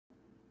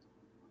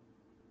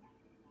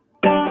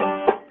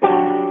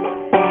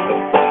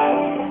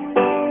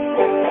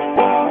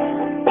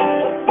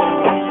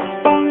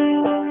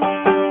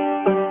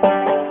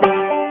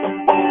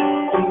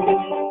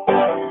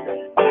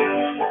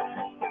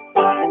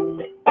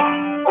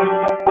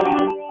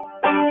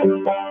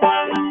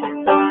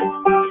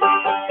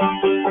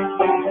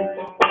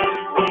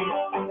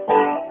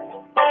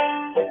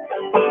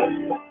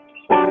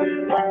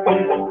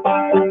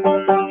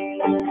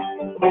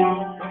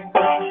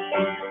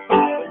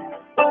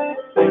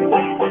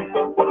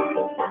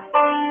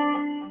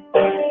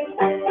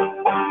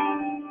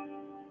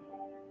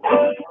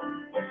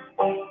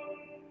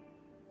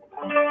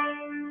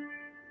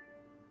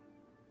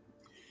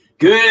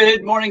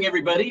Good morning,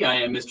 everybody. I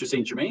am Mr.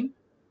 St.Germain.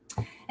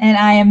 And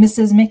I am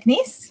Mrs.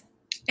 McNeice.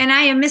 And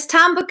I am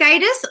Ms.Thom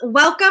bookitis.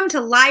 Welcome to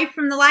Live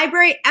from the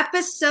Library,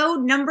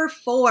 episode number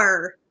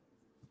 4.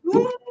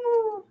 Woo!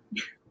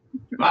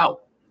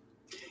 Wow.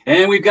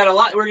 And we've got a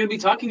lot we're going to be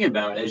talking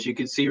about, as you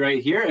can see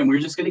right here, and we're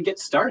just going to get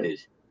started.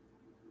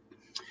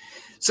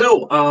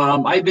 So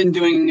I've been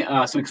doing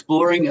some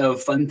exploring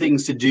of fun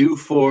things to do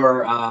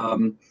for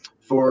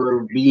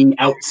being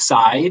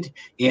outside,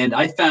 and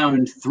I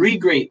found 3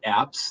 great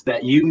apps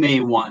that you may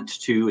want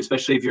to,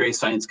 especially if you're a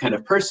science kind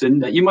of person,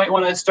 that you might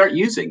want to start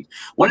using.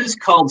 One is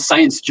called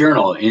Science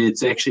Journal, and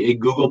it's actually a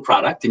Google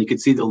product, and you can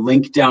see the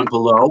link down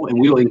below, and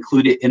we will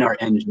include it in our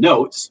end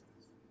notes.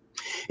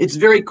 It's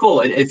very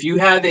cool. If you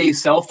have a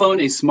cell phone,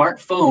 a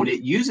smartphone,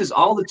 it uses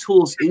all the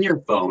tools in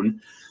your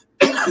phone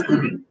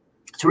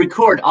to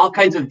record all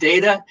kinds of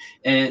data,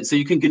 and so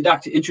you can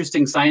conduct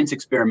interesting science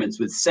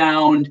experiments with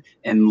sound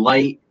and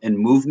light and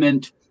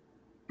movement.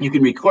 You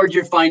can record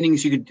your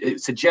findings. You could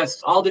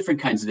suggest all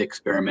different kinds of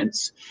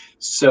experiments.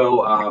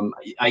 So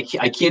I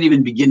can't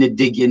even begin to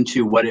dig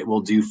into what it will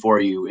do for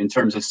you in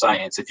terms of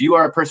science. If you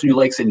are a person who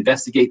likes to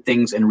investigate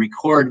things and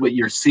record what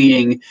you're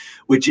seeing,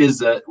 which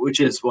is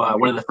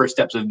one of the first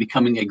steps of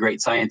becoming a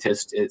great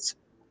scientist, it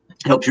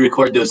helps you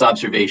record those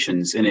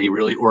observations in a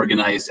really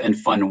organized and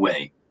fun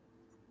way.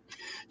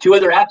 2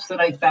 other apps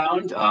that I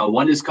found.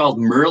 One is called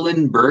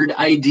Merlin Bird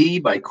ID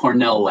by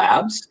Cornell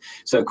Labs.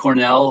 So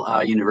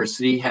Cornell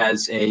University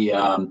has a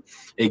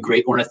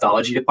great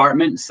ornithology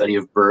department, study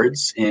of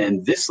birds,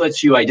 and this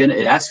lets you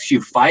it asks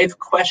you 5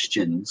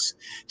 questions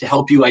to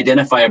help you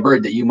identify a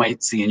bird that you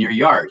might see in your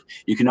yard.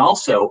 You can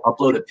also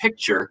upload a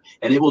picture,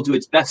 and it will do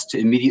its best to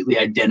immediately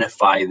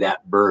identify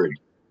that bird.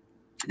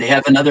 They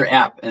have another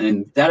app,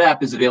 and that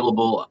app is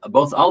available.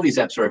 All these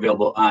apps are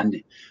available on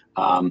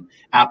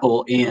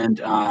Apple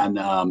and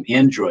on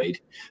Android,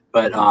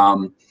 but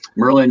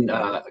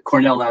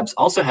Cornell Labs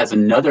also has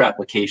another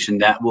application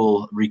that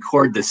will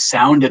record the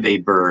sound of a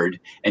bird,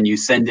 and you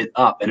send it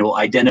up, and it will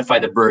identify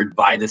the bird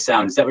by the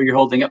sound. Is that what you're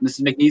holding up,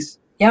 Mrs. McNeice?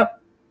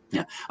 Yep.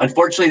 Yeah.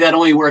 Unfortunately, that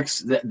only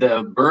works.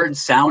 The bird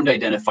sound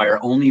identifier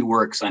only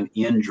works on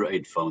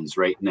Android phones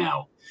right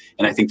now,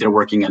 and I think they're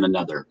working on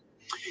another.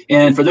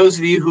 And for those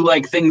of you who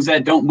like things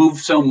that don't move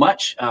so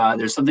much,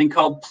 there's something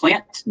called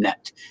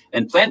PlantNet.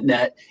 And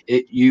PlantNet,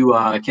 you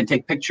can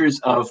take pictures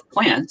of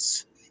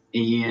plants,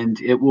 and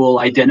it will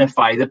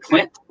identify the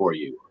plant for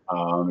you.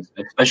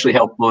 Especially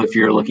helpful if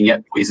you're looking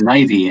at poison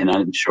ivy and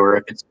unsure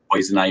if it's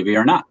poison ivy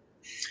or not.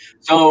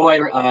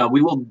 So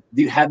we will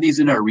have these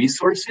in our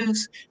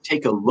resources.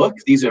 Take a look.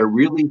 These are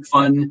really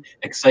fun,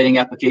 exciting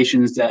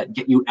applications that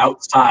get you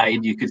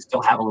outside. You could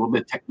still have a little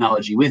bit of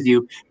technology with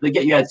you, but they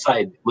get you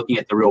outside looking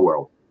at the real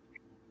world.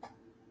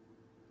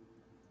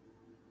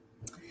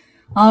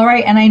 All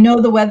right, and I know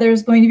the weather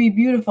is going to be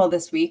beautiful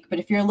this week, but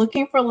if you're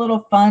looking for a little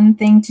fun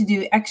thing to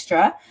do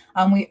extra,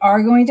 we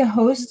are going to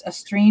host a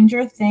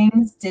Stranger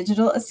Things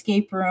digital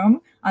escape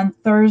room on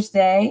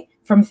Thursday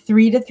from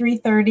 3 to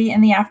 3:30 in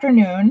the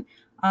afternoon.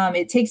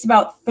 It takes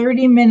about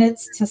 30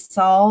 minutes to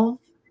solve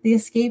the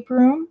escape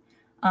room.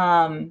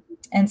 And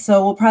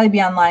so we'll probably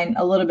be online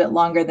a little bit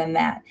longer than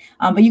that.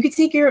 But you could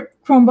take your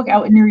Chromebook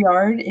out in your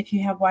yard if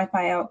you have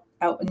Wi-Fi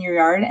out in your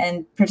yard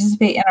and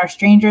participate in our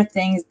Stranger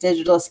Things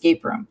digital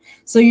escape room.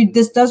 So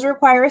this does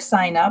require a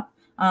sign up.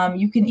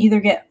 You can either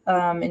get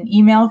an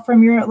email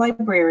from your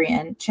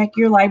librarian, check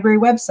your library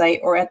website,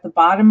 or at the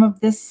bottom of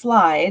this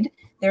slide,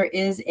 there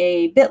is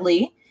a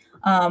bit.ly.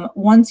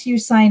 Once you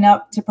sign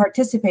up to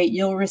participate,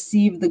 you'll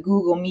receive the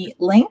Google Meet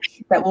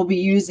link that we'll be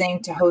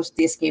using to host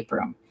the escape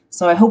room.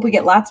 So I hope we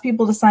get lots of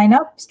people to sign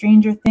up.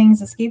 Stranger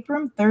Things escape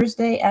room,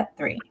 Thursday at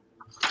 3.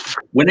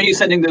 When are you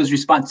sending those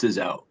responses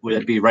out? Would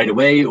it be right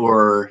away,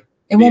 or?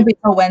 It won't be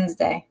until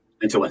Wednesday.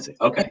 Until Wednesday,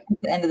 okay.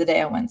 At the end of the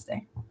day on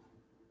Wednesday.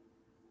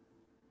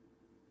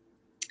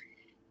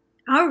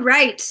 All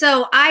right,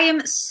 so I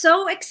am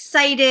so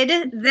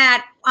excited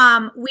that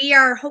we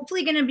are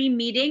hopefully going to be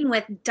meeting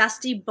with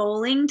Dusti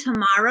Bowling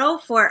tomorrow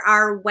for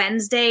our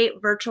Wednesday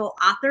virtual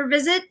author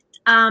visit.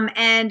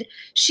 And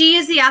she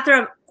is the author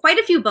of quite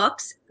a few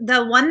books.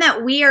 The one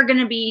that we are going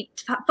to be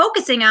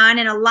focusing on,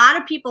 and a lot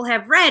of people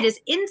have read, is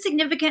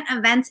Insignificant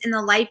Events in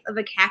the Life of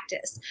a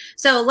Cactus.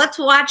 So let's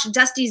watch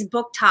Dusti's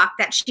book talk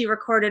that she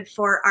recorded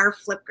for our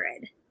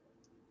Flipgrid.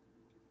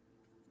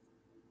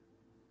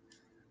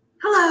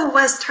 Hello,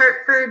 West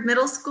Hartford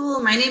Middle School.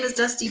 My name is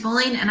Dusti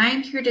Bowling, and I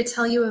am here to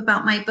tell you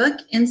about my book,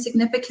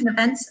 Insignificant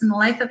Events in the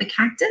Life of a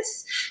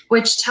Cactus,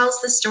 which tells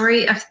the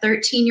story of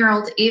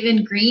 13-year-old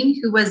Avon Green,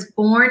 who was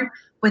born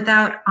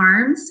without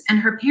arms, and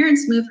her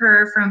parents moved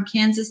her from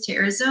Kansas to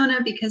Arizona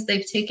because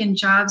they've taken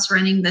jobs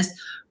running this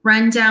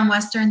rundown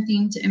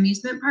Western-themed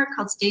amusement park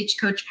called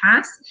Stagecoach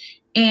Pass.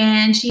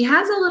 And she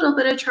has a little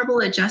bit of trouble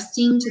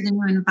adjusting to the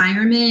new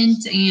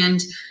environment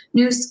and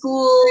new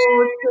school,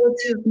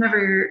 kids who've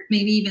never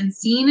maybe even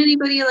seen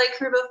anybody like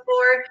her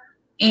before.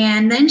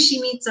 And then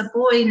she meets a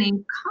boy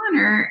named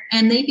Connor,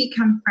 and they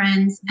become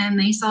friends, and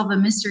they solve a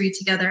mystery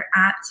together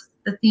at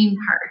the theme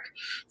park.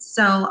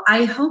 So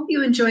I hope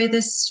you enjoy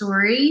this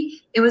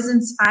story. It was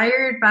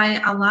inspired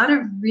by a lot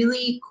of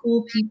really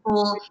cool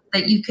people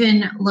that you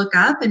can look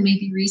up and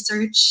maybe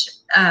research,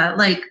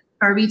 like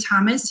Barbie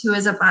Thomas, who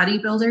is a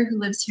bodybuilder who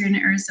lives here in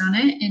Arizona,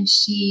 and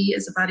she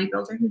is a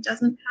bodybuilder who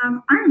doesn't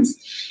have arms.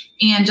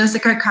 And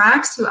Jessica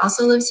Cox, who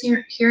also lives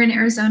here in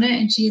Arizona,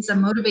 and she's a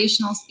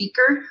motivational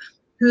speaker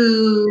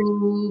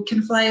who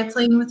can fly a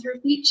plane with her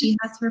feet. She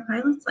has her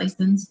pilot's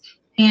license.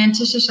 And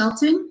Tisha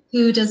Shelton,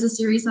 who does a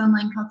series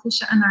online called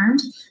Tisha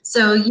Unarmed.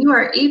 So you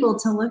are able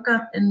to look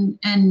up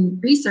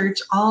and research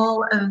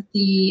all of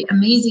the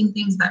amazing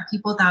things that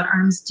people without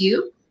arms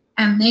do.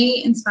 And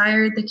they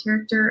inspired the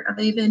character of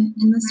Avon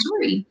in the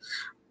story.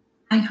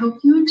 I hope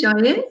you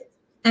enjoy it.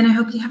 And I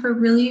hope you have a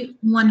really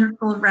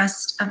wonderful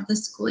rest of the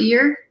school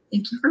year.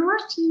 Thank you for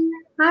watching.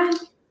 Bye.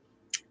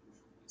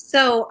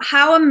 So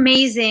how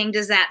amazing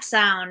does that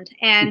sound?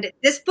 And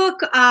this book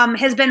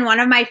has been one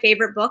of my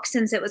favorite books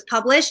since it was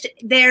published.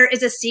 There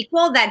is a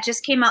sequel that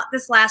just came out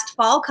this last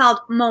fall called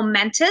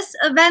Momentous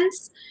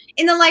Events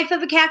in the Life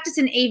of a Cactus,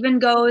 and Avon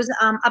goes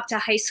up to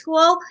high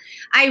school.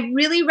 I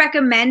really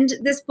recommend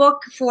this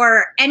book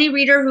for any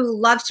reader who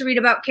loves to read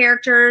about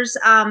characters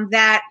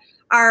that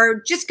are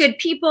just good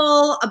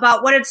people,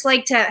 about what it's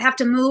like to have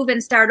to move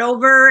and start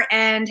over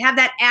and have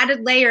that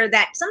added layer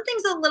that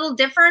something's a little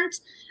different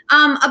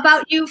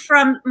about you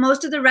from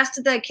most of the rest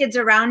of the kids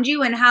around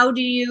you, and how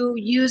do you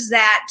use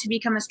that to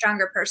become a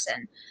stronger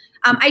person.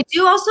 I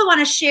do also want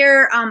to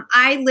share,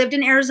 I lived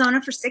in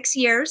Arizona for 6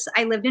 years.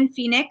 I lived in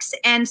Phoenix.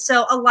 And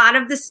so a lot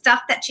of the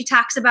stuff that she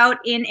talks about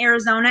in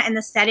Arizona and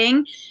the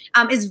setting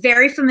is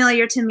very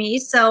familiar to me.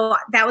 So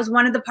that was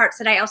one of the parts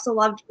that I also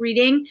loved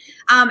reading.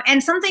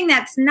 And something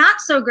that's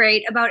not so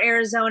great about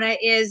Arizona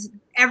is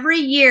every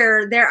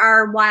year there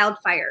are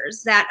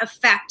wildfires that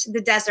affect the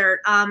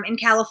desert in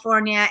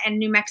California and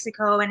New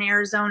Mexico and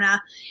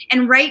Arizona.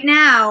 And right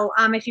now,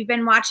 if you've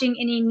been watching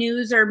any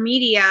news or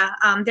media,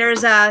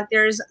 there's a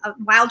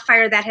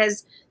wildfire that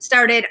has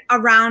started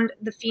around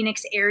the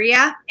Phoenix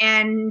area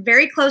and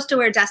very close to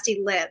where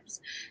Dusti lives.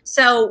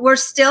 So we're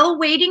still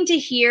waiting to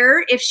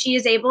hear if she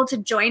is able to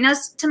join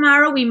us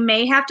tomorrow. We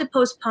may have to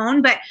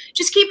postpone, but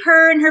just keep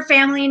her and her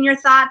family in your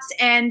thoughts,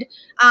 and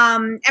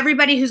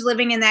everybody who's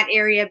living in that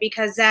area,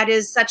 because that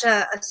is such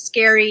a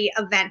scary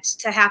event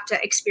to have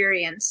to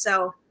experience.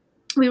 So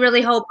we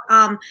really hope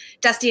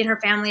Dusti and her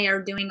family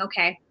are doing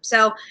okay.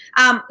 So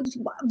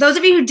those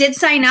of you who did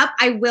sign up,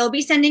 I will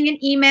be sending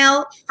an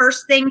email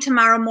first thing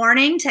tomorrow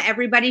morning to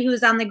everybody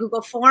who's on the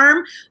Google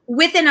form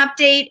with an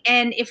update,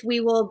 and if we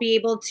will be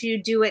able to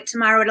do it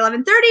tomorrow at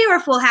 11:30 or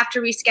if we'll have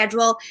to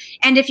reschedule.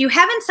 And if you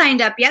haven't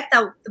signed up yet,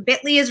 the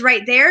bit.ly is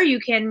right there.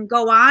 You can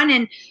go on,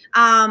 and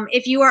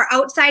if you are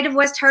outside of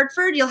West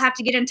Hartford, you'll have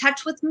to get in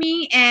touch with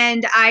me,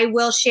 and I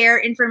will share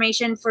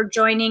information for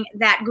joining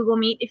that Google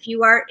Meet if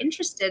you are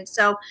interested.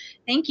 So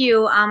thank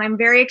you. I'm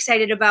very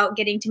excited about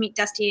getting to meet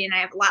Dusti, and I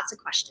have lots of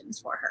questions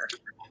for her.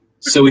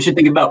 So we should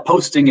think about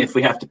posting if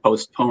we have to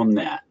postpone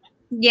that.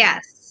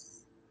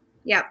 Yes.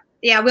 Yep.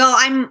 Yeah. Well,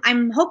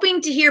 I'm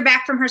hoping to hear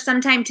back from her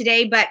sometime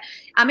today, but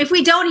if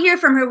we don't hear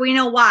from her, we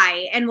know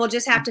why, and we'll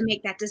just have to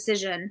make that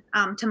decision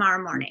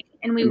tomorrow morning.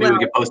 And we will. Maybe we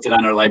can post it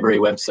on our library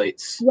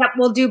websites. Yep.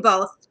 We'll do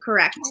both.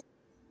 Correct.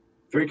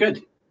 Very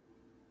good.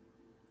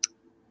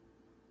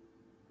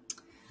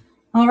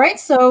 All right,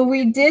 so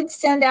we did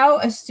send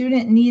out a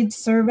student needs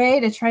survey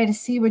to try to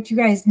see what you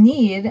guys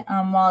need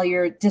while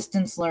you're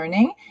distance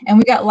learning. And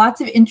we got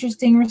lots of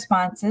interesting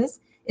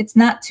responses. It's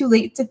not too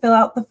late to fill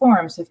out the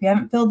form. So if you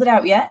haven't filled it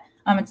out yet,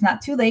 it's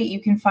not too late.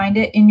 You can find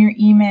it in your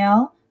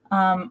email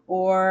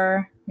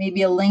or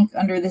maybe a link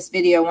under this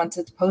video once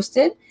it's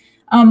posted.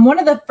 One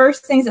of the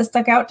first things that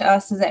stuck out to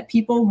us is that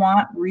people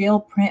want real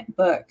print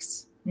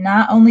books,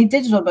 not only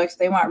digital books,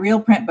 they want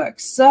real print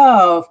books.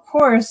 So of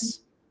course,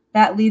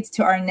 that leads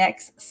to our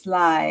next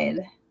slide.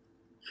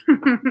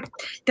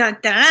 Dun,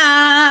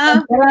 dun.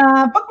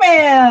 Book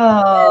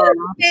mail.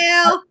 Book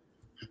mail.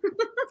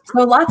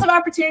 So lots of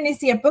opportunities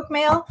to get book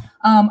mail.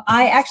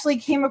 I actually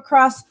came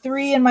across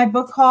 3 in my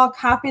book haul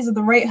copies of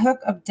The Right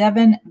Hook of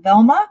Devin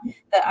Velma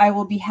that I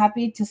will be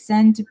happy to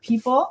send to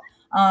people.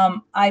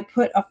 I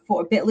put a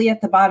bit.ly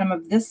at the bottom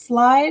of this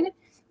slide.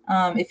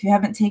 If you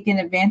haven't taken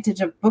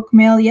advantage of book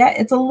mail yet,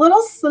 it's a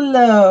little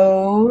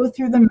slow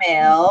through the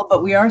mail,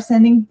 but we are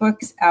sending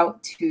books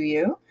out to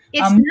you.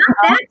 It's not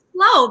that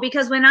slow,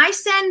 because when I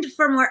send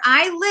from where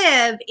I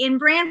live in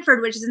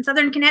Branford, which is in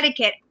Southern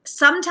Connecticut,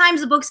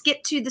 sometimes the books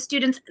get to the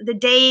students the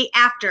day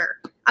after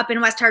up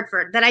in West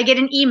Hartford that I get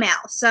an email.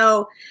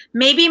 So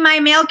maybe my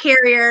mail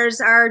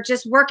carriers are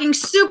just working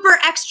super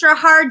extra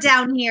hard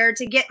down here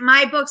to get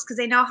my books, because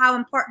they know how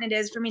important it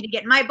is for me to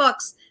get my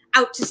books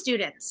out to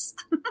students.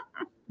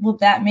 Well,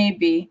 that may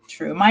be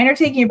true. Mine are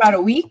taking about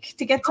a week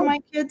to get to my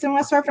kids in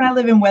West Hartford. I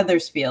live in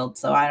Wethersfield,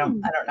 so I don't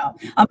know.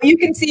 But you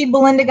can see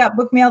Belinda got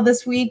book mail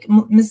this week.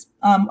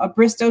 A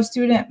Bristow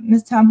student,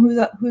 Ms.Thom, who's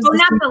oh,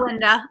 not student?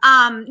 Belinda.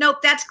 Nope,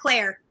 that's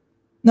Claire.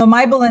 No,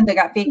 my Belinda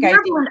got fake ID.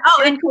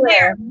 Oh, and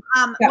Claire.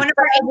 One of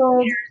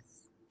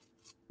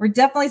our we're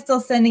definitely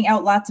still sending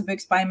out lots of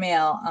books by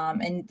mail.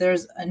 And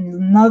there's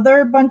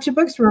another bunch of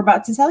books we're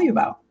about to tell you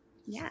about.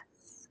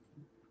 Yes.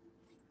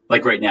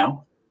 Like right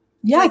now?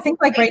 Yeah, I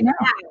think like right now.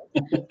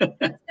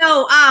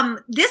 So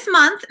this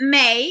month,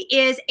 May,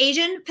 is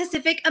Asian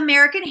Pacific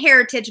American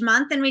Heritage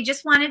Month, and we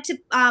just wanted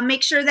to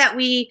make sure that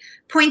we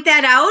point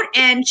that out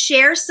and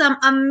share some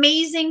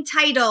amazing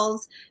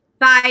titles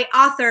by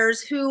authors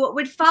who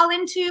would fall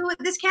into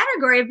this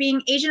category of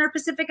being Asian or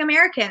Pacific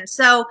American.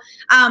 So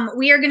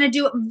we are going to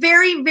do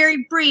very,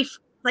 very brief,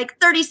 like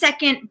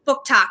 30-second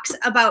book talks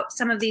about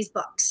some of these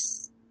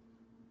books.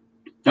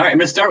 All right, I'm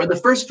going to start with the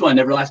first one,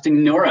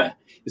 Everlasting Nora.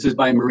 This is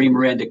by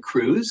Miranda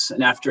Cruz.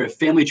 And after a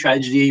family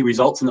tragedy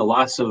results in the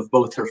loss of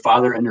both her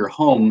father and her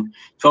home,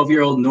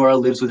 12-year-old Nora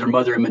lives with her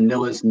mother in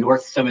Manila's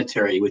North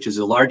Cemetery, which is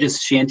the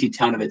largest shanty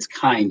town of its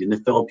kind in the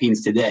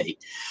Philippines today.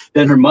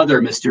 Then her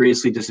mother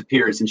mysteriously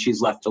disappears and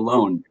she's left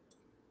alone.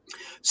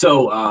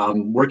 So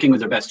working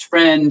with her best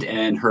friend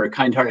and her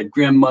kind-hearted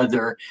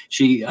grandmother,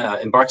 she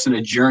embarks on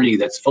a journey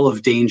that's full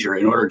of danger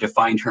in order to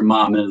find her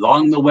mom. And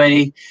along the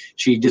way,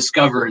 she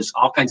discovers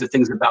all kinds of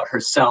things about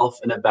herself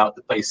and about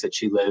the place that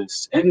she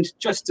lives, and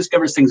just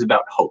discovers things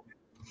about hope.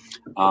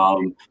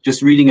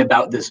 Just reading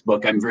about this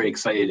book, I'm very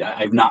excited.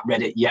 I've not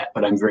read it yet,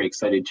 but I'm very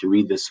excited to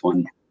read this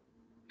one.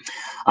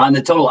 On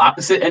the total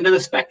opposite end of the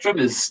spectrum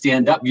is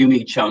Stand Up,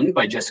 Yumi Chung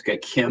by Jessica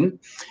Kim.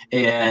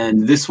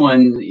 And this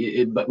one,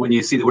 but when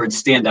you see the word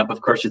stand up,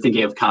 of course, you're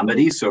thinking of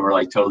comedy. So we're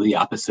like totally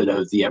opposite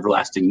of the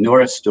Everlasting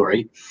Nora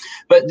story.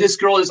 But this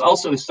girl is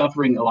also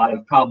suffering a lot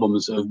of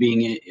problems of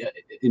being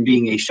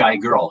a shy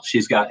girl.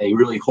 She's got a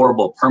really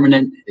horrible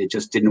permanent. It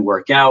just didn't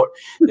work out.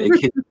 The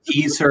kids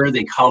tease her.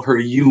 They call her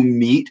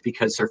Yumi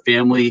because her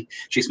family,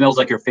 she smells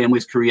like her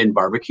family's Korean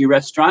barbecue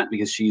restaurant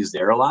because she's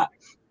there a lot.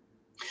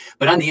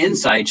 But on the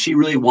inside, she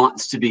really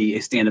wants to be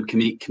a stand-up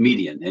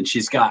comedian. And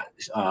she's got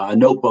a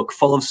notebook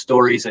full of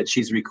stories that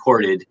she's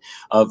recorded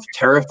of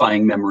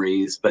terrifying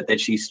memories, but that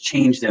she's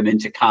changed them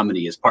into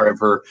comedy as part of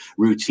her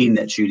routine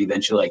that she'd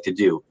eventually like to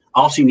do.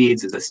 All she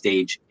needs is a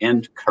stage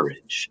and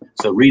courage.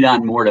 So read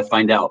on more to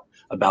find out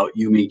about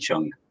Yumi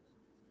Chung.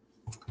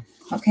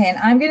 Okay, and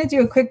I'm going to do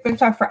a quick book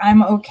talk for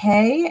I'm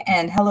Okay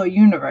and Hello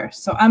Universe.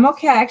 So I'm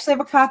Okay, I actually have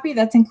a copy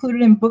that's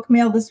included in book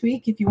mail this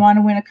week. If you want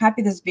to win a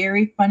copy of this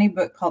very funny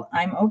book called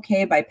I'm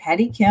Okay by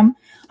Patty Kim.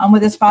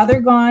 With his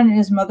father gone and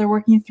his mother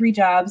working 3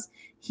 jobs,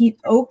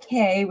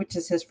 Okay, which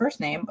is his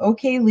first name,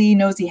 Okay Lee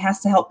knows he has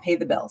to help pay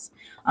the bills.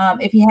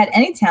 If he had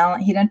any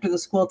talent, he'd enter the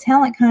school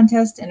talent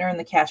contest and earn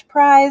the cash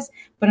prize.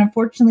 But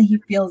unfortunately, he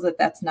feels that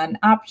that's not an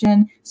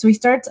option. So he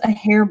starts a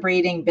hair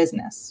braiding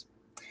business.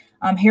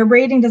 Hair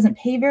braiding doesn't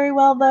pay very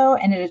well, though,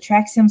 and it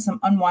attracts him some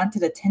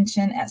unwanted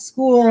attention at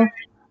school.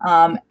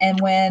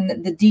 And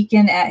when the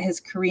deacon at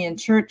his Korean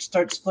church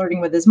starts flirting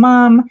with his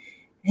mom,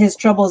 his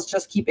troubles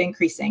just keep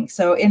increasing.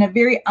 So in a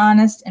very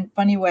honest and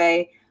funny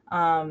way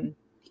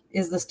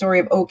is the story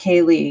of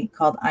Okay Lee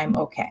called I'm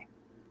Okay.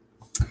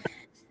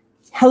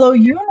 Hello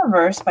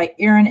Universe by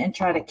Erin and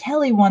Entrada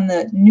Kelly won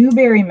the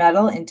Newbery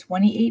Medal in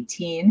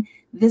 2018.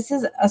 This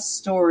is a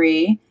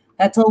story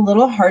that's a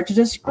little hard to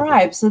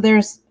describe. So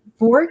there's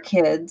 4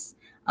 kids,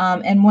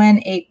 and when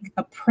a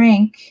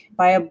prank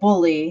by a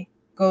bully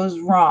goes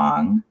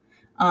wrong,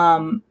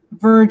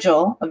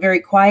 Virgil, a very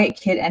quiet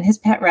kid, and his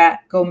pet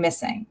rat go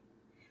missing.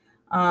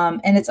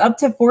 And it's up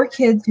to 4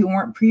 kids who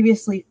weren't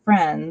previously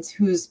friends,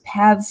 whose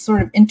paths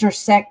sort of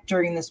intersect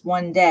during this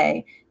one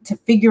day, to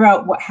figure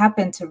out what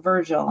happened to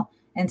Virgil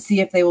and see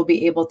if they will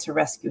be able to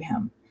rescue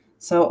him.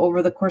 So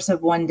over the course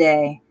of one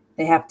day,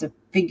 they have to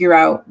figure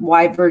out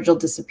why Virgil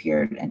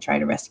disappeared and try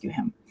to rescue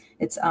him.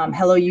 It's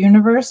Hello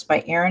Universe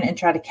by Erin and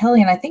Entrada Kelly,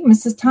 and I think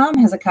Ms.Thom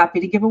has a copy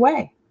to give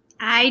away.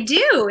 I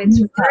do.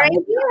 It's right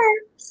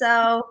here.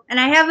 So, and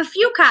I have a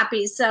few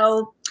copies.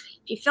 So if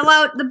you fill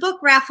out the book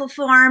raffle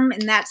form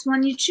and that's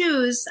one you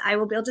choose, I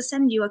will be able to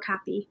send you a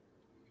copy.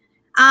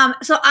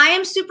 So I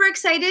am super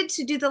excited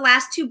to do the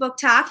last 2 book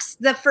talks.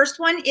 The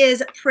first one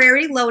is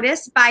Prairie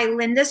Lotus by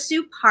Linda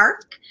Sue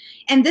Park.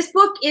 And this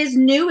book is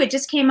new. It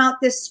just came out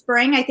this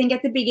spring, I think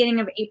at the beginning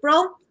of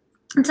April.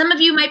 And some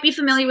of you might be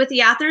familiar with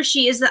the author.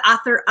 She is the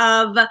author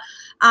of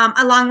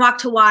A Long Walk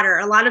to Water.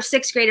 A lot of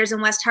 6th graders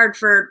in West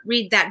Hartford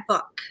read that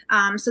book.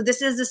 So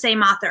this is the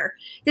same author.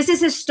 This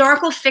is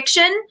historical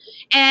fiction.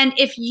 And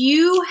if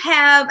you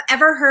have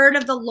ever heard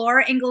of the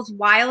Laura Ingalls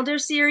Wilder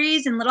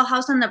series and Little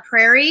House on the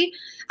Prairie,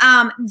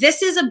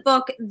 this is a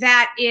book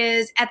that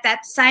is at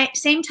that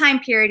same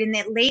time period in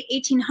the late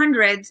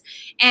 1800s.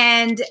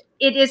 And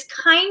it is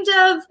kind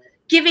of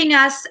giving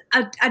us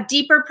a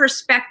deeper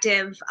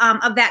perspective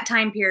of that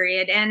time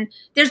period. And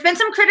there's been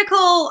some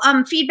critical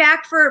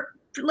feedback for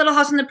Little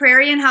House on the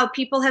Prairie and how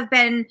people have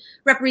been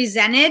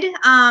represented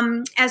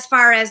as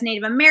far as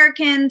Native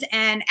Americans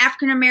and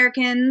African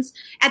Americans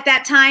at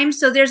that time.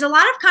 So there's a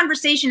lot of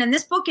conversation, and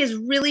this book is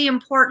really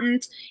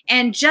important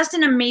and just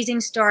an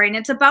amazing story. And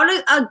it's about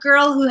a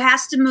girl who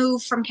has to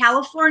move from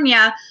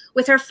California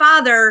with her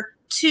father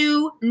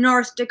to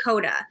North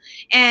Dakota.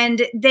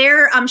 And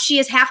there she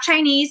is half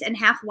Chinese and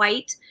half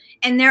white.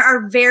 And there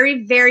are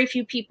very, very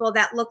few people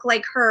that look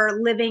like her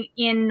living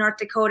in North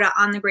Dakota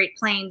on the Great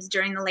Plains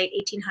during the late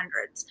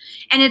 1800s.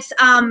 And it's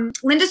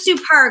Linda Sue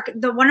Park.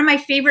 One of my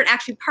favorite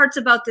actually parts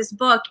about this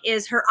book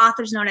is her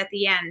author's note at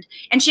the end.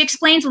 And she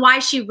explains why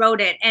she wrote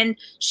it. And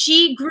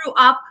she grew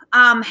up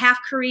half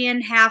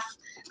Korean, half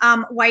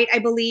white, I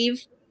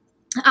believe,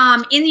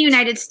 in the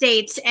United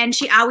States. And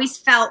she always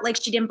felt like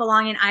she didn't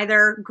belong in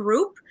either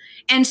group.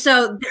 And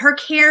so her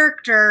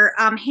character,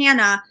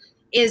 Hannah,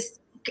 is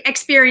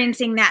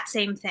experiencing that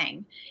same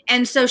thing.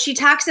 And so she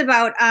talks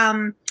about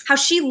how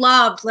she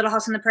loved Little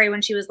House on the Prairie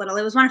when she was little.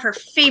 It was one of her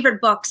favorite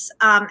books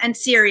and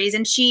series.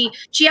 And she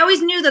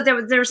always knew that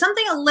there was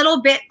something a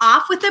little bit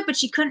off with it, but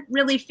she couldn't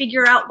really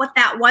figure out what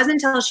that was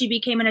until she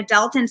became an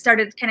adult and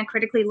started kind of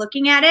critically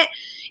looking at it.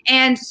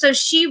 And so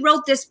she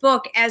wrote this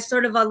book as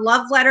sort of a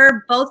love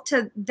letter, both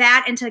to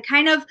that and to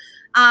kind of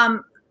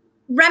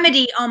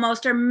remedy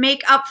almost, or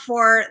make up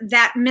for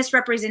that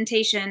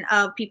misrepresentation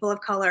of people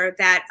of color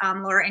that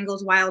Laura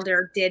Ingalls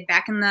Wilder did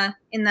back in the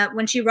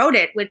when she wrote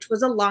it, which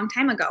was a long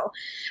time ago.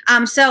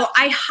 So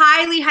I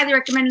highly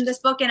recommend this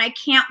book, and I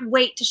can't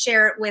wait to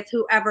share it with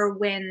whoever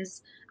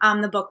wins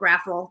the book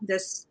raffle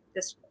this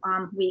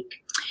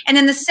week. And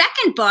then the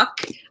second book,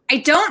 I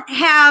don't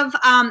have,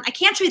 I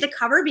can't show you the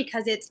cover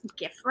because it's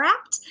gift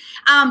wrapped,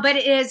 but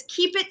it is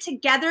Keep It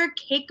Together,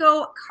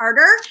 Keiko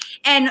Carter.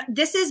 And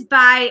this is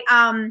by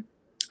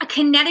a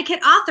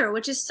Connecticut author,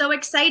 which is so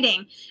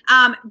exciting.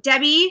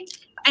 Debbi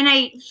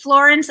and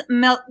Florence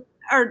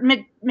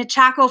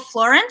Michiko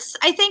Florence,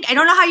 I think. I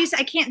don't know how you say.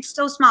 I can't. It's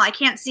so small. I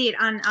can't see it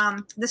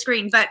on the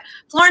screen. But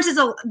Florence is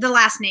the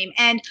last name,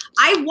 and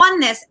I won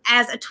this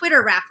as a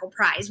Twitter raffle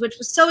prize, which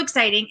was so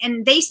exciting.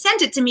 And they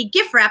sent it to me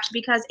gift wrapped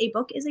because a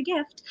book is a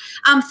gift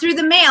through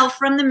the mail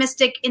from the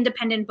Mystic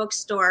Independent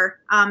Bookstore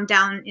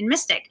down in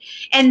Mystic.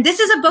 And this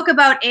is a book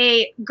about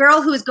a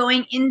girl who is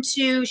going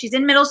into. She's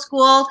in middle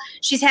school.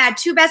 She's had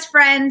two best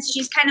friends.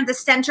 She's kind of the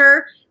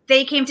center.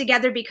 They came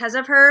together because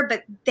of her,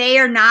 but they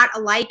are not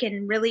alike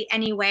in really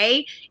any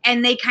way.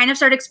 And they kind of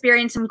start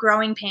experiencing some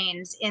growing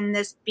pains in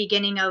this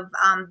beginning of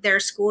their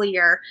school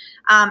year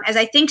as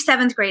I think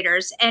 7th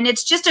graders. And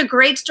it's just a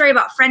great story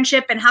about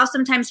friendship and how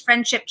sometimes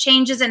friendship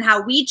changes and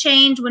how we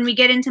change when we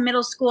get into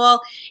middle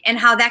school and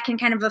how that can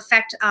kind of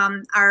affect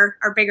our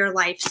bigger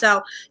life.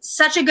 So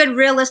such a good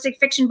realistic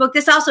fiction book.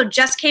 This also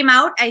just came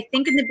out, I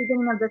think, in the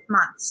beginning of this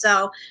month.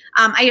 So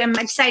I am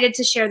excited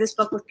to share this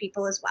book with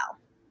people as well.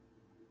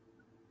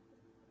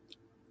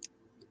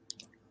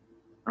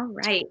 All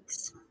right.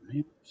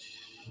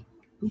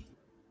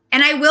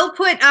 And I will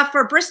put,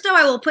 for Bristow,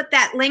 I will put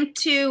that link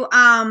to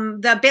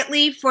the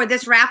bit.ly for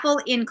this raffle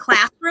in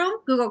Classroom,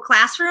 Google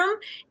Classroom,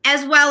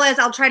 as well as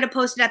I'll try to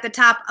post it at the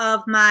top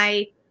of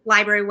my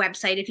library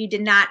website if you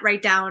did not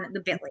write down the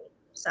bit.ly.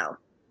 So.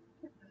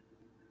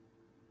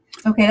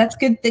 Okay, that's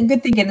good.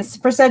 Good thinking. It's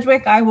for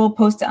Sedgwick, I will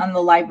post it on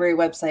the library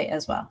website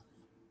as well.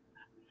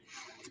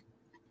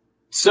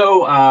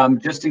 So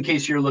just in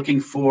case you're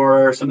looking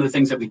for some of the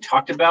things that we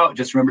talked about,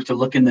 just remember to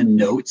look in the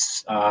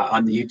notes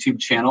on the YouTube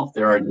channel.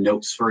 There are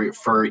notes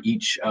for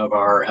each of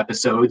our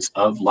episodes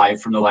of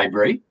Live from the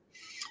Library.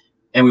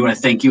 And we want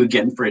to thank you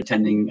again for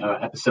attending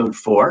episode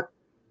 4.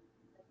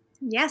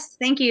 Yes,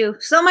 thank you.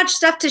 So much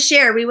stuff to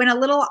share. We went a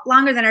little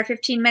longer than our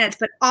 15 minutes,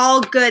 but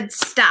all good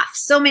stuff.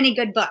 So many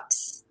good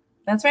books.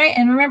 That's right.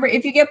 And remember,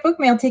 if you get book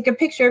mail, take a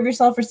picture of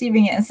yourself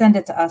receiving it and send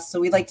it to us. So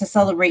we like to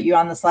celebrate you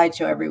on the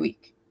slideshow every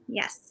week.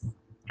 Yes.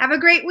 Have a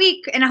great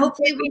week, and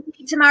hopefully we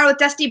meet tomorrow with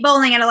Dusti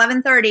Bowling at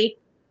 11:30.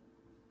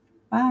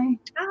 Bye.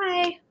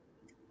 Bye.